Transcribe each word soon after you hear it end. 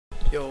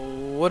Yo,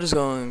 what is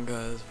going on,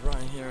 guys?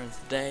 Ryan here, and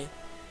today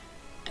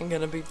I'm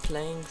gonna be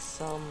playing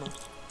some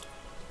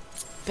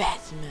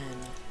Batman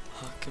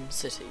Arkham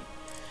City.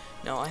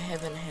 Now I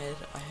haven't had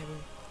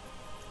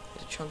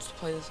a chance to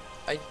play this.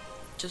 I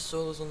just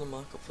saw this on the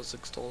market for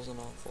 $6 and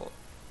I thought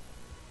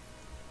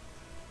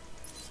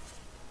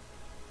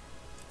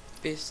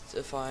best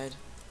if I'd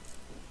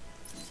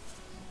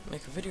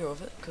make a video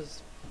of it,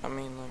 because I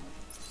mean, like,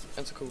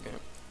 it's a cool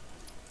game.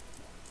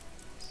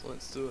 So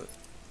let's do it.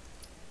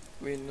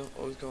 We're not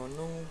always going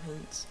normal,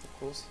 hints, of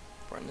course,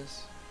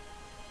 brightness,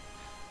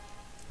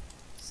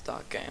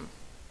 start game.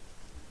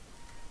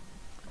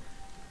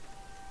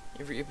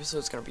 Every episode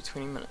is going to be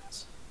 20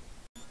 minutes.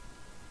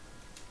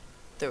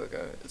 There we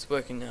go, it's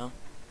working now.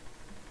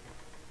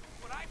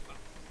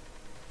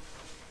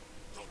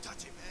 Don't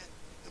touch him, man.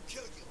 He'll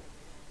kill you.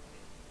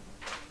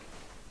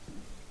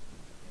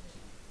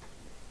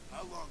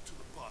 How long till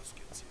the boss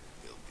gets here?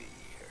 He'll be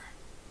here.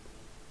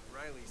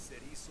 Riley said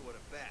he saw the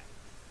bat.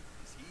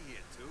 Is he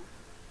here too?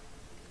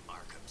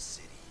 Arkham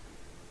City.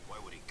 Why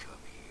would he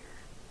come here?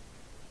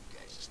 You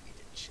guys just need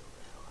to chill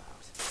the hell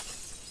out.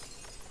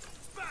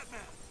 It's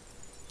Batman!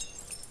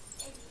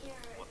 And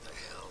you're... What the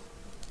hell?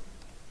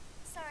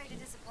 Sorry to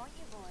disappoint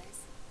you boys.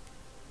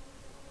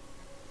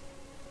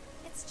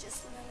 It's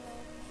just little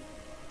old me.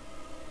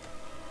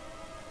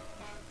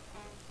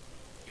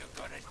 You're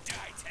gonna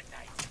die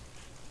tonight.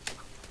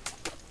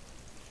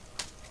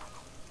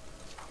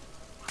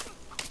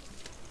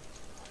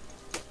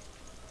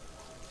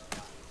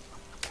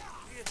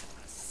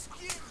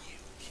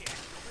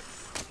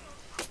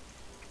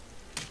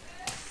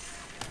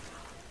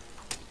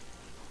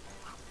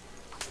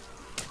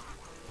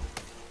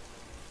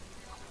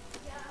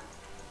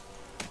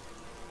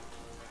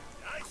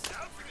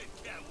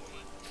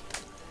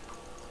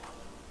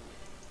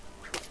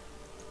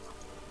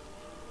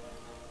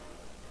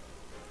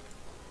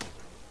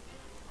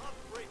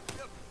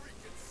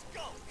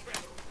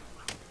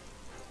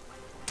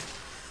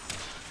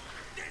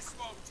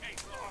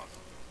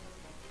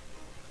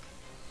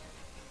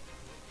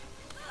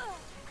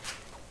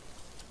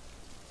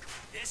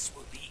 This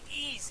will be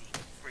easy,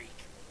 freak.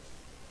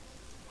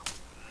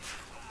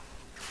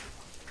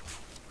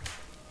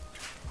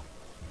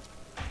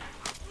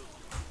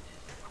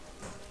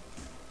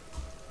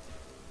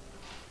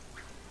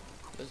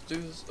 Let's do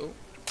this. Oh,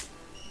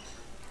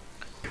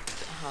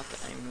 it's hard to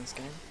aim in this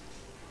game.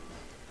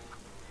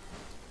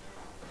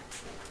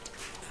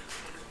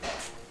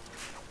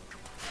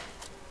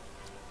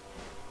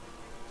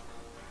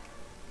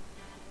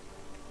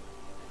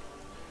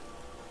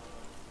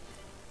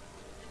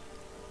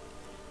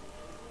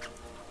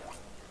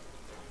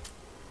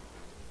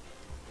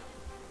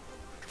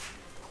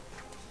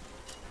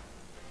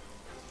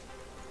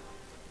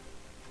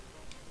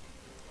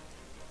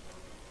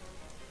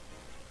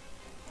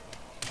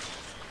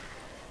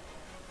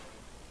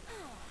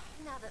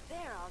 Now that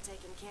they're all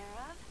taken care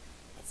of,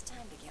 it's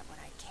time to get what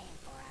I came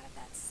for out of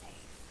that safe.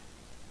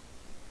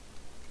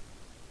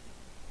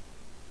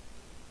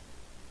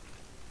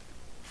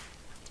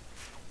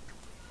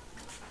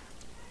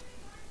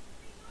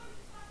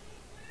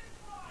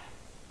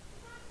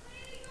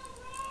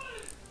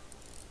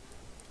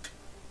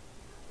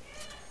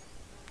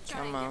 Try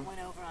Come and on. get one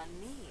over on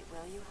me,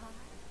 will you,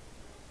 Hunter?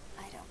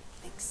 I don't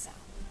think so.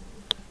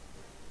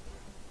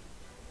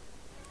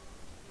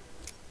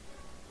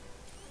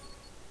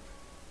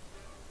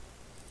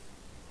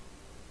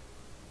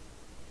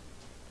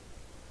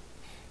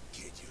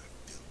 Get your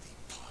filthy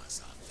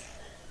paws off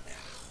that now.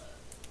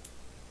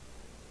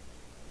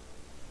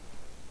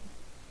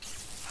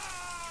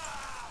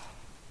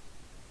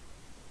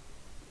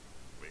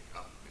 Wake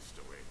up,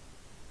 Mr. Wayne.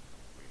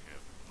 We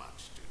have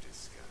much to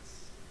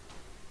discuss.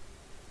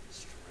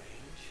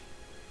 Strange.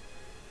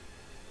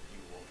 You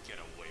won't get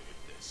away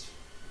with this.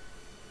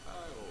 I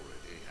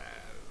already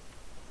have.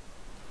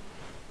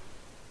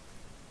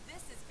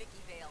 This is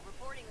Vicky Vale,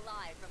 reporting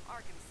live from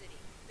Arkham City,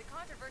 the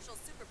controversial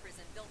super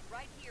prison built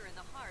right here in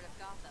the heart of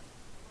Gotham.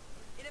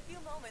 In a few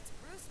moments,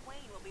 Bruce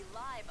Wayne will be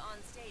live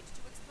on stage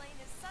to explain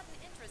his sudden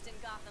interest in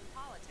Gotham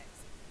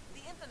politics.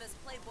 The infamous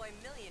Playboy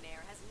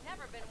millionaire has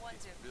never been one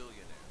to...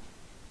 Billionaire.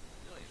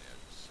 Millionaire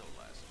was so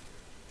last year.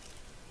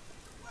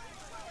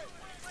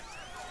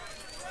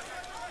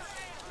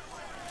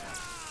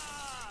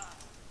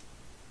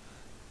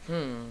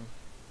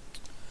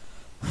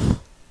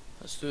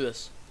 Let's do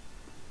this.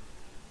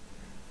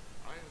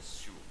 I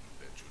assume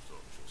that you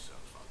thought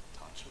yourself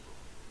untouchable.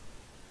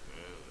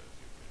 Well, as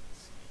you can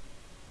see,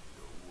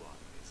 no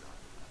one is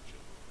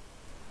untouchable.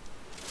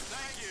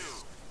 Thank you!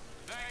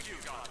 Thank you,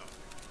 Gotham!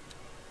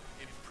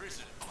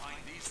 Imprisoned behind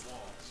these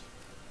walls,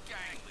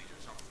 gang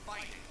leaders are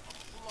fighting a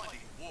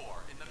bloody war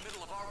in the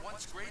middle of our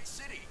once great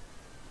city.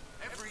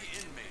 Every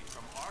inmate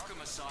from Arkham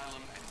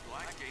Asylum and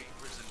Blackgate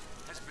Prison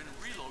has been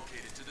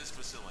relocated to this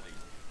facility.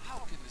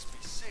 How can this be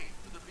safe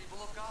for the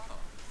people of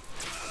Gotham?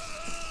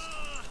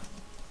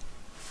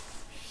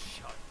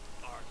 Shut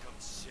Arkham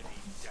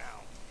City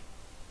down.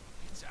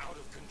 It's out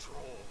of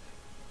control.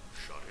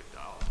 Shut it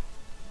down.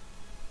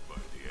 By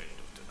the end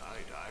of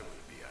tonight, I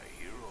will be a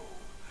hero.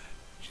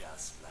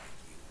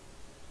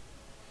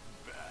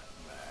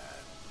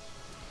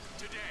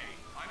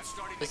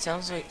 It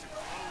sounds like.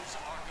 Close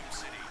Arkham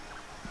City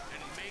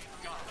and make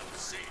Gotham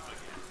safe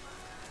again.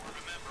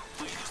 Remember,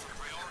 Wayne is the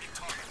priority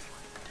target.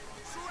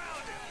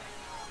 Surround him!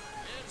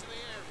 Hands in the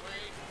air,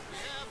 Wayne. We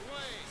have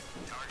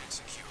Wayne. Target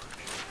secured.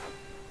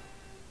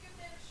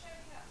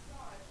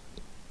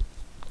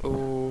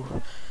 Ooh. I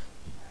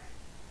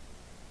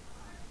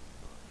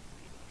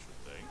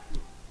should thank you.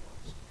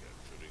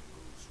 Capturing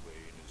Bruce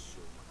Wayne is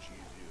so much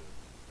easier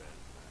than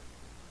that.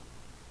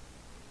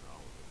 Now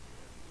that we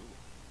have you,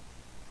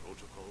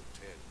 Protocol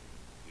 10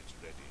 is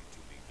ready to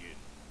begin.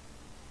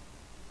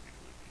 It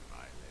will be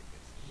my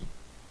legacy,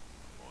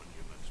 a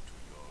monument to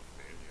your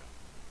failure.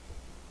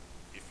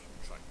 If you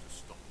try to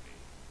stop me,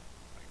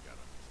 I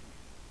guarantee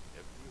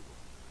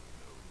everyone will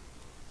know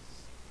your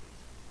secret.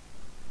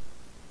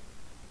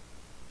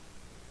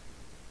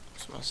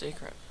 What's my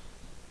secret?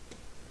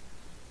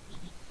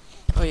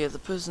 Oh yeah, the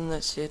person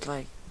that said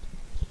like,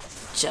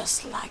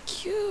 just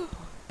like you,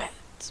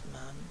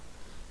 Batman.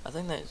 I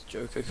think that's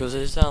Joker because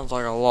it sounds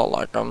like a lot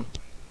like him.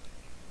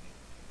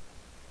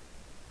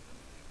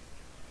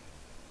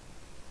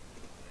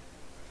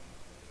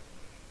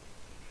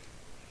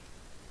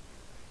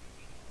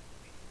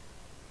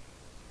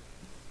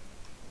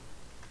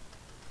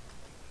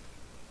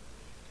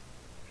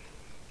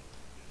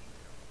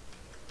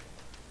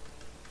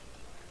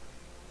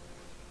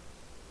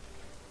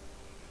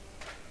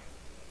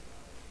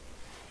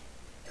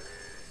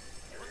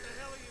 What the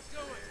hell are you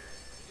doing?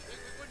 You think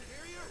we wouldn't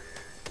hear you?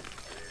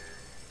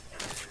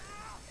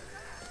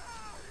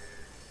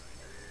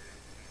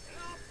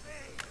 Help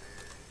me!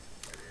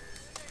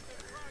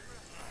 Making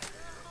progress.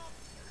 Help!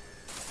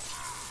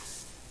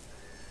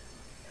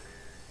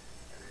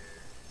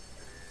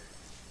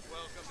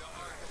 Welcome to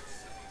Arkham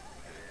City.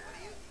 What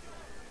are you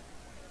doing?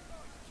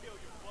 Kill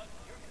your butt.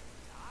 You're gonna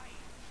die.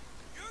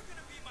 You're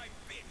gonna be my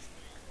bitch.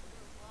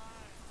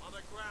 On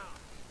the ground.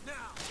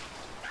 Now!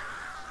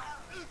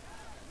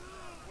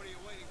 What are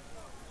you waiting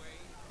for,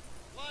 Wayne?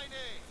 Line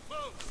A,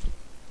 move!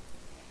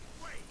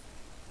 Wait!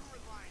 You're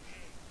in line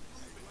A.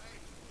 Move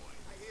it, boy.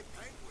 I hear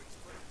penguins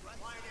for the front.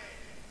 Line A,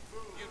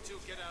 move. You two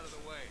get out of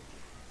the way.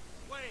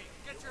 Wayne,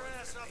 get your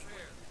ass up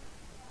here.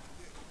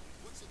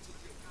 What's it to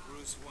you?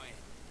 Bruce Wayne.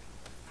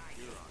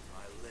 You're on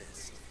my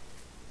list.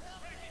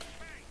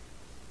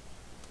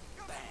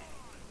 Bang.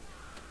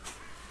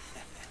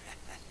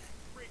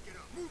 Break it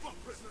up. Move up,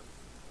 prisoner.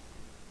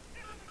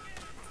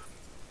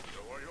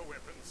 Lower your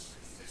weapons.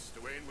 Mr.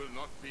 Wayne will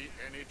not be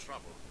any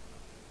trouble.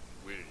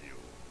 Will you,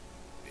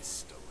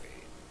 Mr.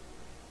 Wayne?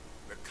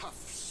 The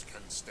cuffs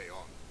can stay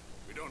on.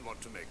 We don't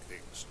want to make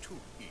things too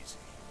easy,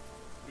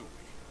 do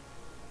we?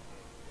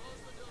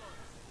 Close the door.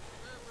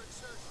 Prepare for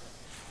insertion.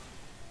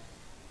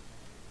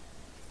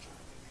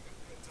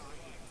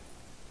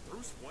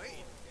 Bruce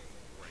Wayne?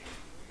 Great.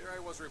 There I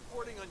was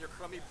reporting on your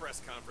crummy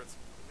press conference.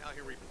 Now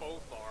here we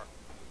both are.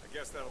 I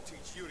guess that'll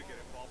teach you to get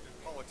involved in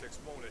politics,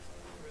 won't it?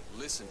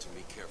 Listen to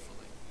me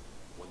carefully.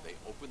 When they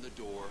open the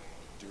door,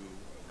 do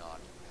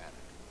not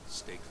panic.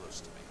 Stay close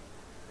to me.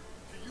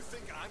 Do you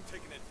think I'm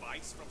taking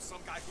advice from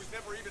some guy who's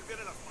never even been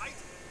in a fight?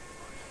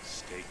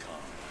 Stay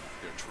calm.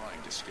 They're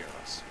trying to scare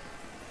us.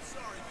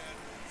 Sorry, man.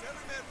 It's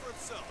every man for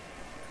himself.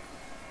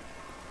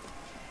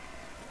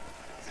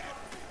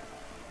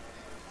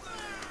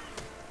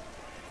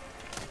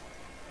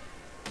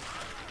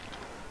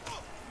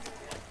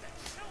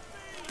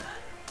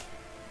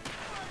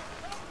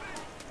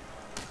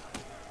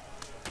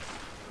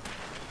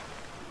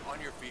 On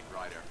your feet,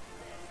 Ryder.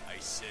 I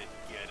said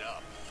get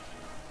up.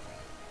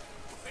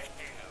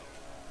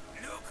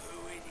 Well, look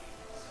who it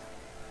is.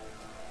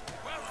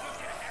 Welcome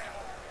to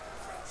hell,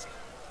 Frenzy.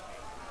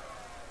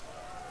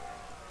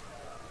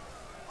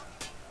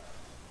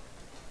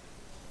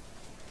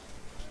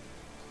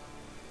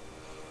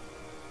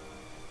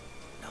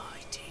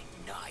 Nighty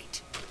night.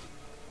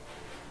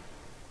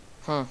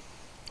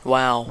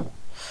 Wow.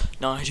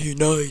 Nighty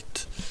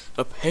night.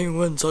 The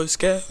penguin's so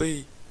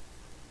scary.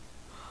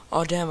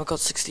 Oh damn, I got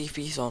 60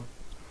 FPS on.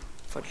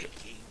 Fudge it.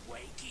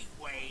 Wakey,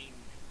 Wayne.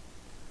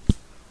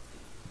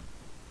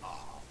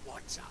 Oh,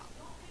 what's up?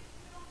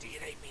 Do you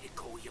need me to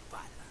call you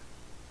butler?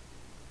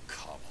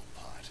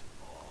 Cobblepot.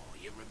 Oh,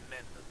 you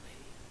remember me.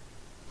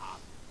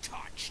 I'm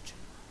touched.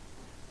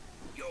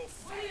 Your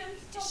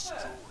family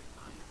destroyed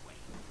my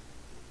Wayne.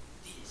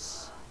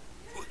 This,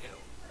 well,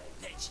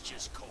 let's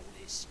just call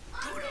this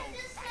good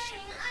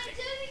old-fashioned I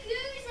didn't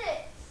use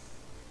it.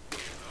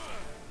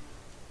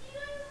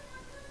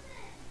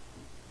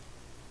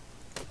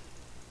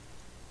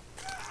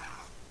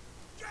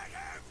 Get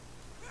him!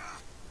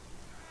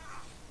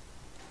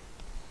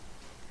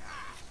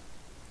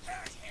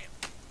 Hurt him!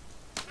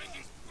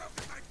 He's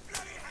broken my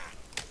bloody hand!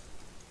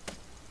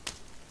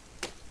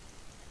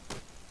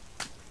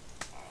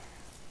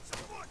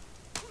 Someone,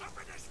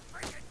 open this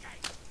freaking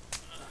gate!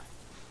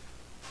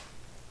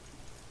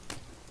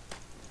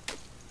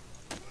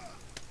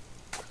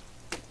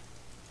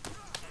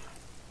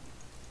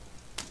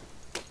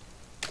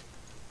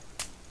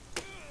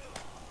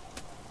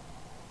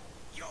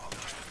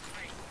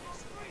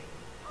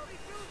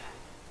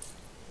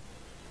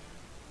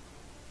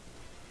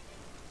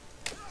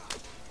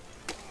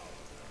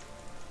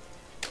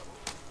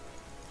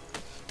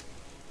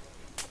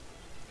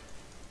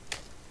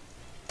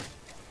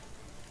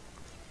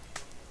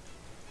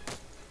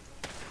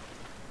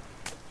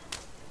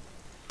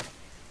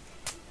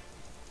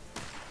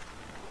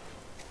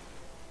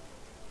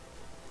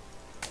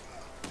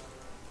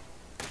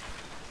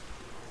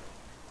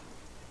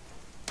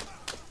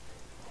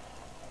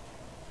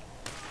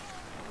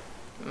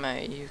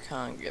 Mate, you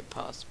can't get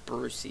past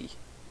Brucey.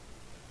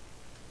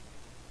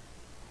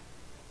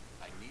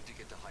 I need to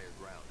get to higher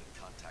ground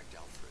and contact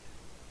Alfred.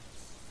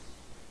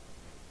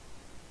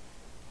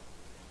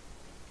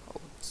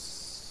 Hold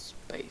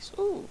space.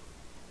 Ooh.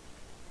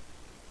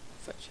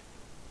 Fetch.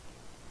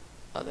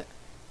 Oh, there.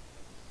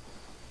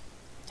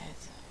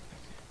 Yes.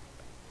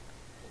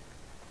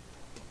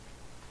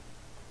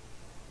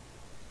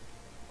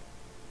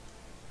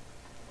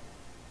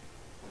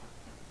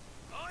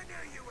 I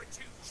knew you were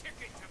too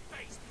chicken to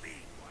face me,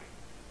 Wayne.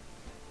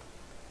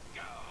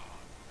 Go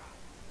on,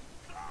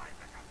 climb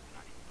like a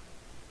bloody...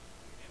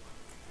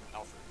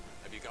 Alfred,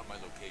 have you got my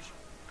location?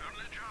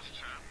 Only just,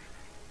 sir.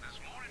 There's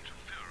more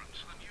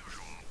interference than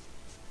usual.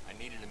 I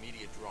need an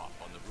immediate drop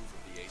on the roof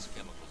of the Ace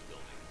Chemicals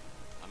building.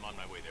 I'm on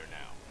my way there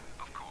now.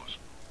 Of course.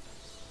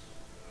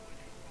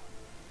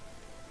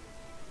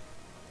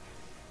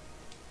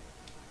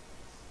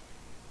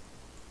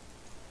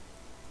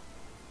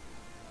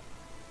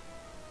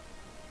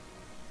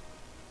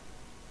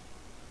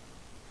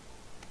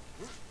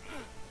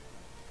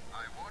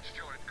 I watched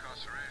your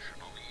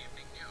incarceration on the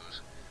evening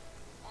news.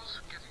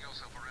 Was getting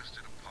yourself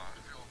arrested a part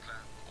of your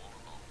plan all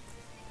along?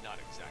 Not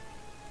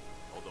exactly.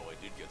 Although I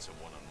did get some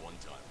one-on-one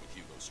time with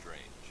Hugo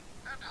Strange.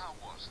 And how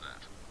was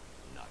that?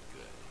 Not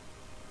good.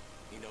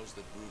 He knows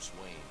that Bruce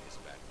Wayne is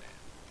Batman.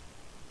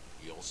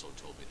 He also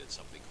told me that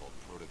something called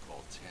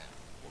Protocol 10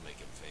 will make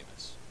him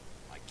famous.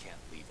 I can't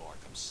leave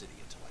Arkham City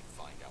until I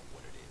find out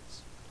what it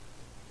is.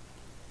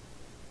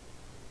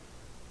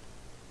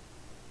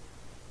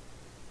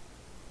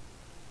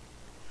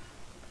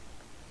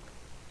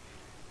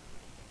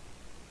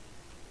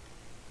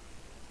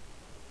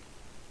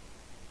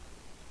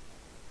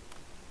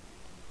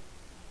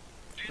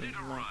 Did it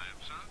arrive,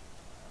 sir?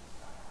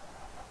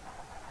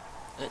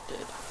 It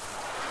did.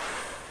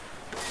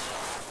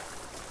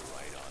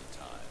 Right on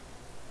time.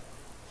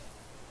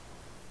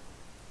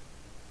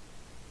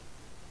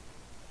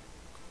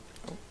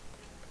 Oh.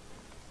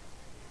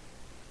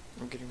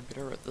 I'm getting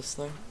better at this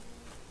thing.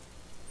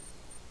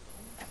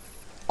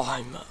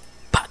 I'm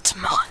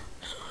Batman.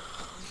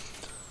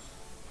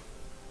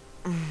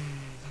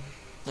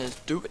 Let's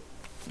do it,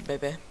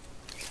 baby.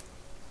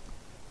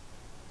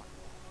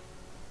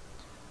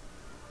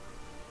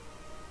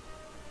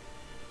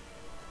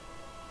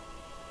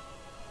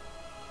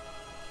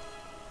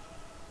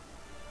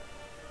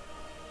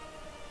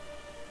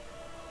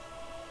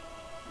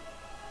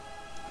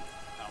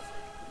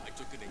 Alfred, I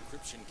took an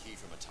encryption key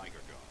from a Tiger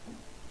Guard.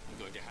 I'm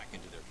going to hack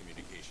into their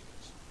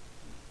communications.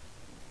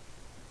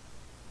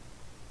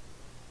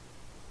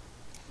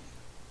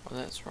 Oh,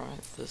 that's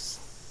right. This.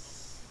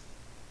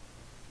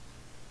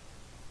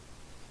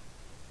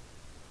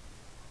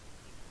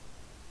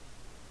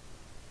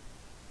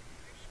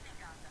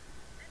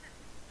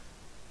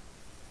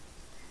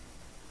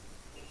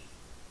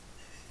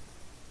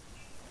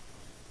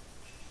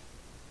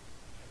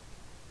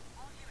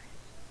 All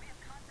units, we have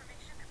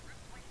confirmation that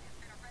Bruce Wayne has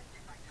been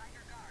arrested by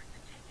Tiger Guards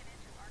and taken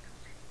into Arkham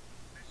City.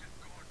 This is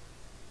good.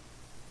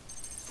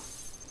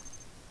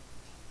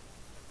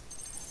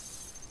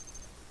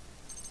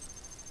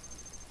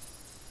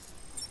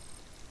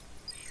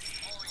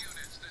 All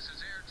units, this is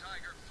Air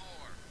Tiger 4.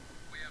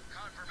 We have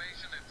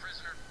confirmation that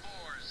prisoner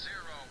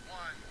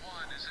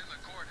 4011 is in the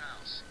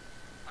courthouse.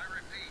 I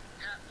repeat,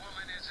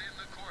 Catwoman is in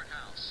the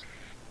courthouse.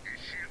 Is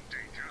she in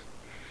danger?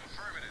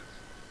 Affirmative.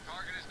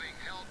 Target is being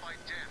held by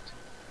Dent.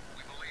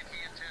 We believe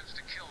he intends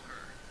to kill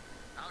her.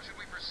 How should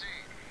we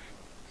proceed?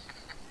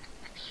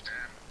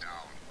 Stand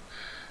down.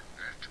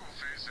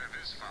 Two-Face have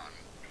his fun.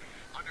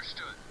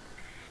 Understood.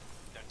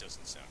 That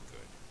doesn't sound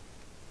good.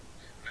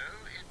 No,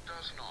 it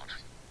does not.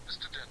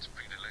 Mr. Dent's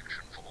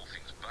predilection for all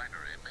things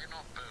binary may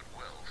not bode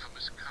well for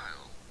Miss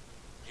Kyle.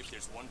 If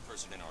there's one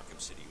person in Arkham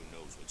City who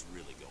knows what's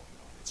really going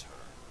on, it's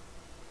her.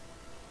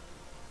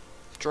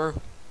 True.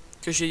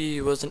 Because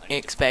she was an I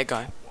need to ex-bad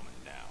guy. find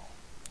Catwoman now.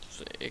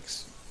 She's an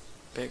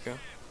ex-bad guy.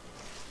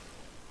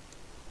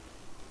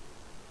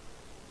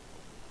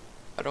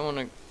 I don't want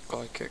to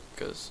guy kick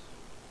because.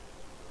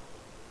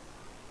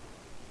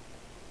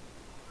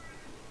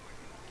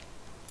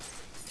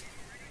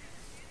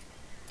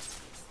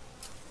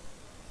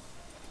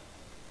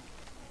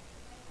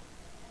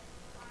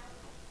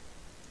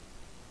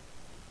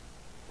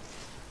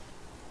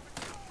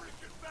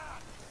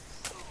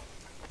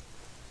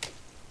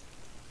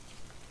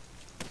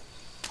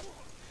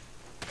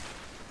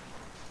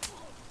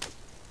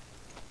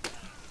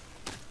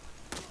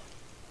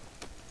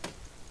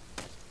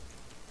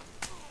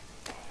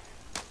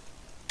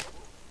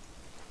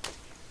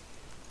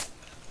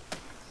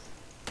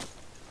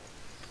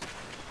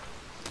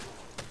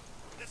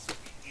 This will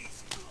be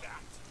easy to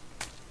that.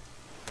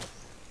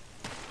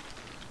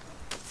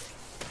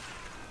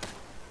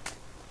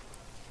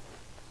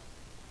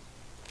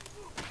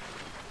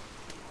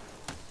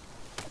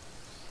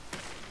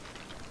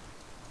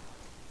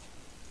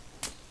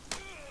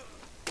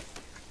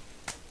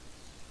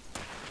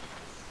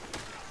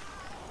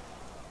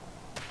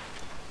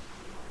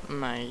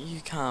 Mate,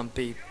 you can't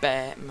be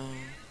Batman.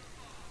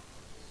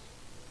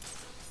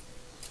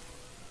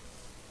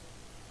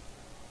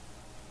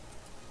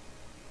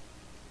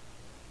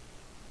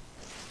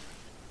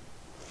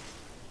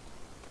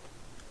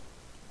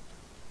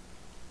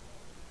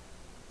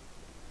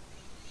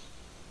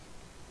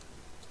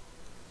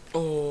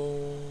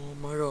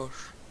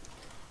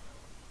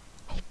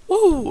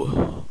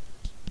 Woo!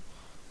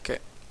 Okay.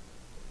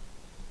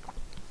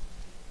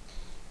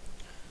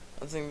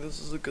 I think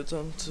this is a good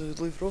time to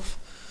leave it off.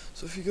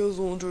 So if you guys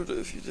all enjoyed it,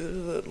 if you did,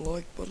 hit that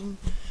like button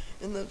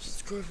and that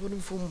subscribe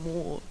button for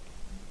more.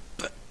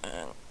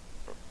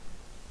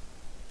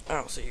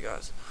 I'll see you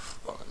guys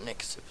on the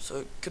next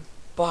episode.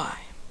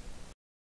 Goodbye.